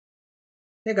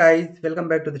Hey guys, welcome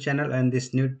back to the channel and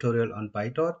this new tutorial on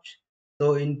Pytorch.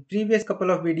 So in previous couple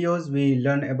of videos, we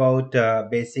learned about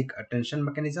basic attention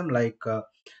mechanism like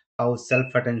how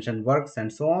self-attention works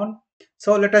and so on.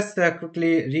 So let us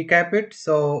quickly recap it.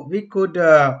 So we could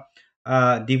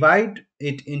divide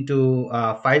it into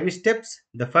 5 steps.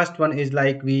 The first one is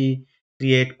like we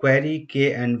create query,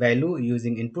 k and value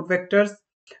using input vectors.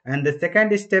 And the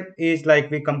second step is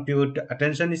like we compute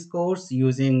attention scores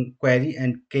using query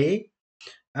and k,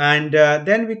 and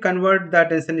then we convert the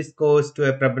attention scores to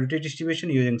a probability distribution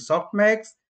using softmax.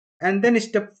 And then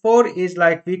step 4 is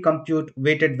like we compute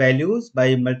weighted values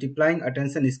by multiplying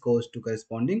attention scores to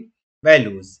corresponding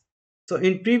values. So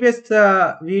in previous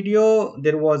video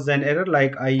there was an error,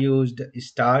 like I used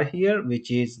star here, which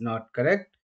is not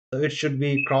correct. So it should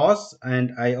be cross,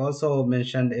 and I also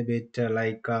mentioned a bit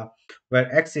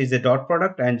where x is a dot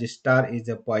product and star is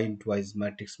a pointwise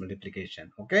matrix multiplication.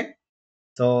 Okay,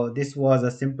 so this was a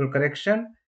simple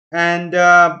correction. And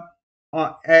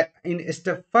in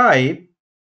step 5,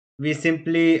 we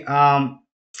simply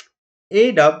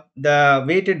add up the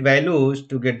weighted values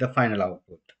to get the final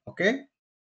output. Okay.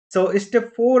 So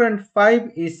step 4 and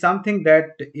 5 is something that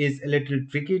is a little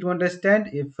tricky to understand.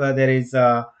 If there is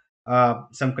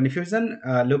some confusion,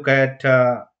 look at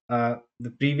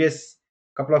the previous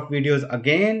couple of videos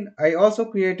again. I also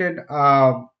created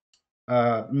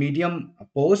medium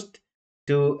post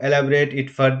to elaborate it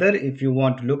further. If you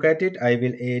want to look at it, I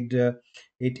will add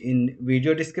it in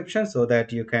video description so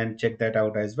that you can check that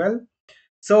out as well.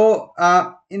 So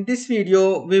in this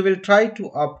video we will try to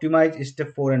optimize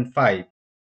step 4 and 5.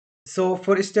 So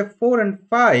for step 4 and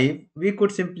 5 we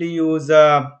could simply use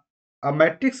a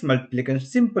matrix multiplication,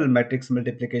 simple matrix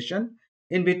multiplication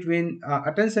in between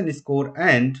attention score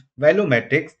and value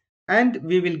matrix, and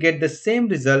we will get the same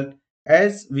result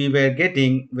as we were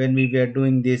getting when we were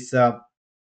doing this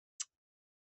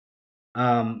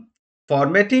um,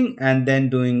 formatting and then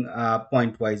doing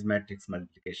pointwise matrix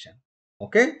multiplication.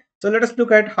 Okay, so let us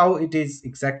look at how it is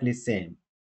exactly same.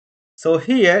 So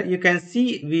here you can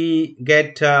see we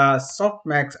get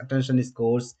softmax attention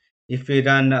scores if we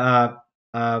run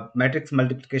matrix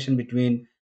multiplication between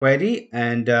query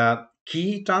and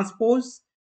key transpose.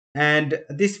 And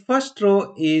this first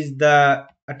row is the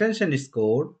attention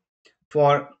score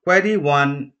for query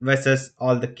 1 versus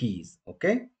all the keys.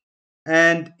 Okay.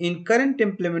 And in current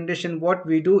implementation, what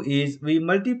we do is we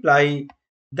multiply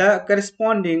the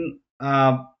corresponding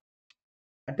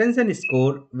attention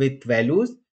score with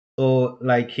values. So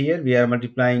like here we are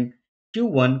multiplying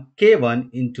q1 k1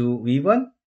 into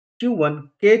v1, q1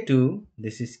 k2,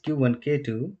 this is q1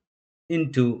 k2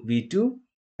 into v2,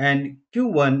 and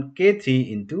q1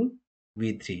 k3 into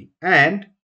v3. And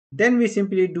then we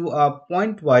simply do a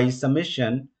pointwise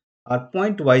summation or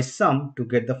pointwise sum to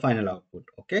get the final output.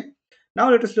 Okay, now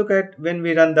let us look at when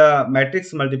we run the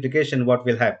matrix multiplication, what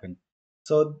will happen.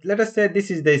 So let us say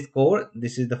this is the score,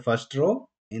 this is the first row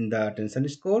in the attention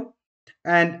score,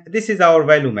 and this is our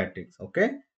value matrix.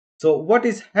 Okay, so what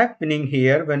is happening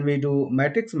here when we do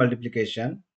matrix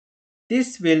multiplication,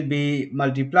 this will be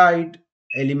multiplied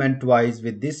element wise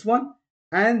with this one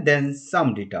and then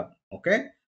summed it up. Okay,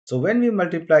 so when we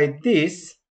multiply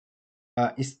this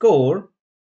score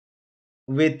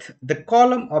with the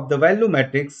column of the value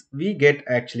matrix, we get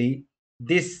actually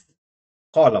this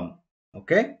column.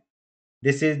 Okay,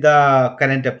 this is the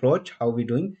current approach how we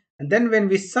doing, and then when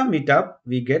we sum it up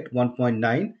we get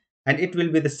 1.9, and it will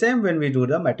be the same when we do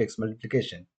the matrix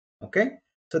multiplication. Okay,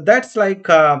 so that's like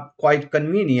quite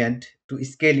convenient to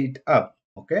scale it up.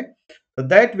 Okay, so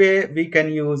that way we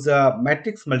can use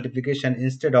matrix multiplication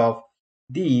instead of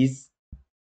these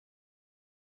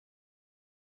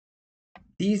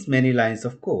these many lines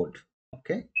of code.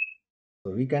 Okay,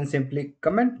 so we can simply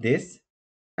comment this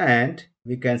and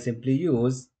we can simply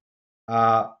use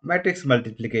matrix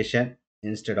multiplication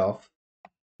instead of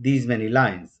these many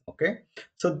lines. Okay,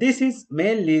 so this is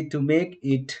mainly to make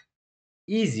it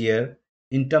easier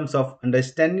in terms of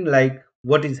understanding like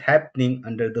what is happening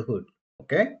under the hood.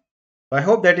 Okay, so I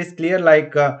hope that is clear,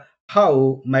 like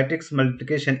how matrix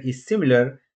multiplication is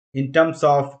similar in terms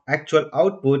of actual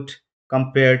output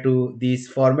compared to these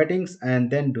formattings and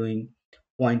then doing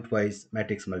pointwise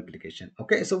matrix multiplication.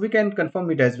 Okay, so we can confirm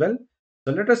it as well.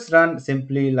 So let us run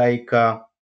simply like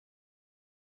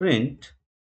print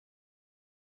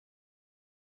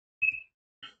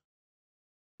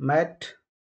mat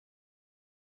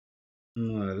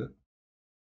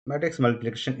matrix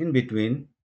multiplication in between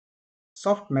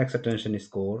softmax attention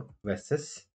score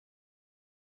versus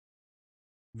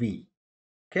v.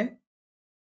 Okay,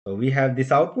 so we have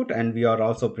this output and we are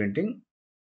also printing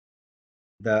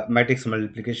the matrix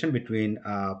multiplication between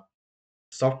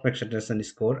softmax attention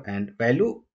score and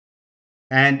value,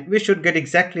 and we should get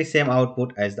exactly same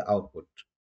output as the output.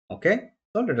 Okay,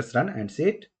 so let us run and see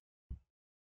it.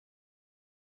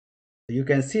 You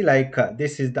can see like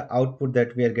this is the output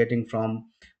that we are getting from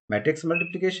matrix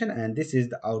multiplication, and this is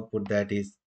the output that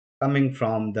is coming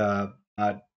from the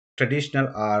traditional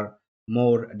or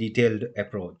more detailed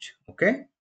approach. Okay,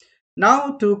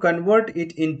 now to convert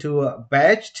it into a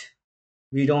batched,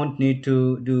 we don't need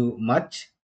to do much.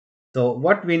 So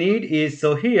what we need is,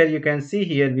 so here you can see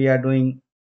here we are doing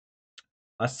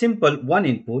a simple one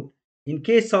input. In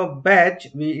case of batch,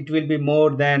 it will be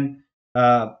more than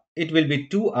it will be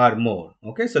two or more.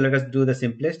 Okay, so let us do the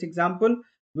simplest example.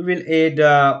 We will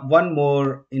add one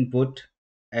more input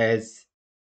as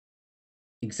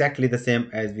exactly the same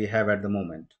as we have at the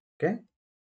moment. Okay,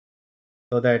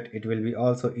 so that it will be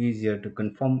also easier to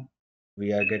confirm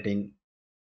we are getting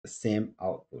the same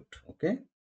output. Okay,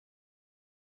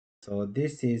 so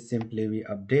this is simply we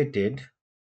updated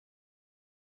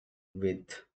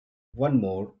with one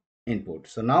more input.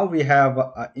 So now we have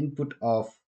a input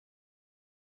of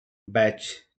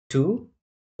batch 2.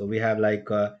 So we have like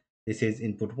this is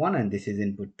input 1 and this is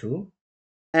input 2,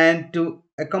 and to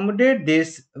accommodate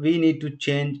this we need to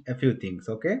change a few things.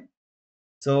 Okay,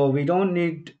 so we don't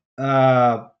need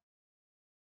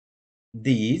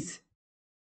these,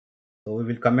 so we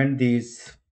will comment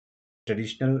these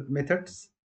traditional methods.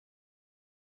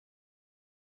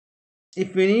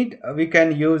 If we need, we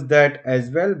can use that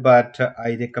as well, but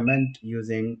I recommend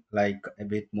using like a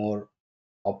bit more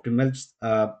optimal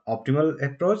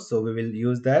approach, so we will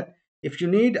use that. If you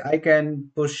need, I can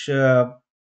push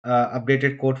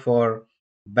updated code for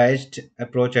batched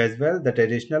approach as well, the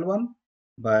traditional one,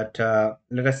 but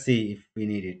let us see if we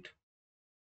need it.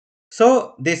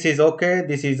 So this is okay,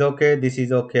 this is okay, this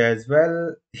is okay as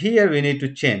well. Here we need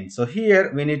to change, so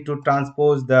here we need to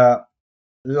transpose the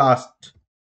last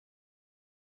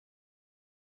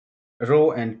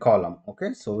row and column.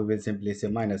 Okay, so we will simply say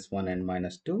 -1 and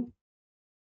 -2,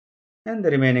 and the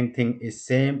remaining thing is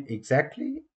same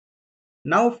exactly.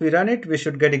 Now if we run it, we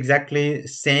should get exactly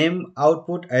same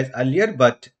output as earlier,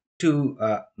 but two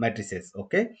matrices.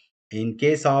 Okay, in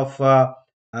case of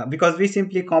because we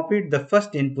simply copied the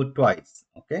first input twice.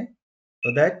 Okay,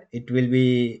 so that it will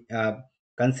be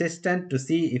consistent to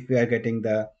see if we are getting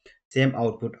the same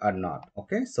output or not.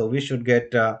 Okay, so we should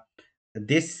get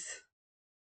this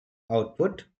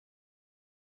output.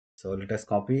 So let us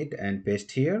copy it and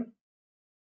paste here.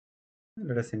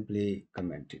 Let us simply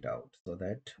comment it out so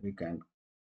that we can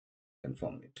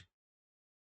confirm it.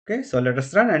 Okay, so let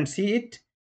us run and see it.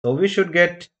 So we should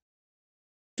get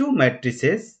two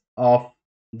matrices of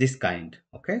this kind.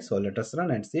 Okay, so let us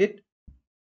run and see it.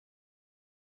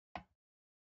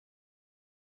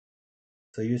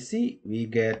 So you see we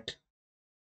get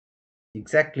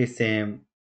exactly same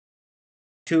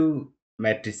two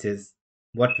matrices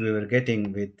what we were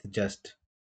getting with just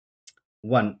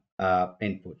one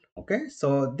input. Okay,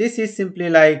 so this is simply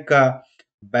like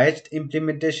batched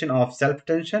implementation of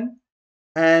self-attention,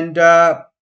 and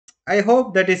I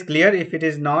hope that is clear. If it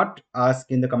is not, ask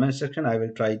in the comment section. I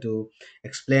will try to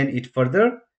explain it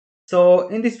further. So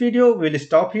in this video, we'll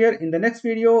stop here. In the next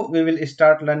video, we will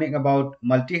start learning about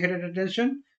multi-headed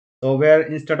attention. So where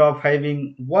instead of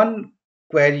having one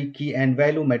query key and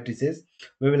value matrices,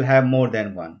 we will have more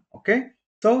than one. Okay.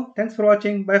 So thanks for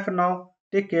watching. Bye for now.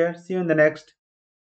 Take care. See you in the next.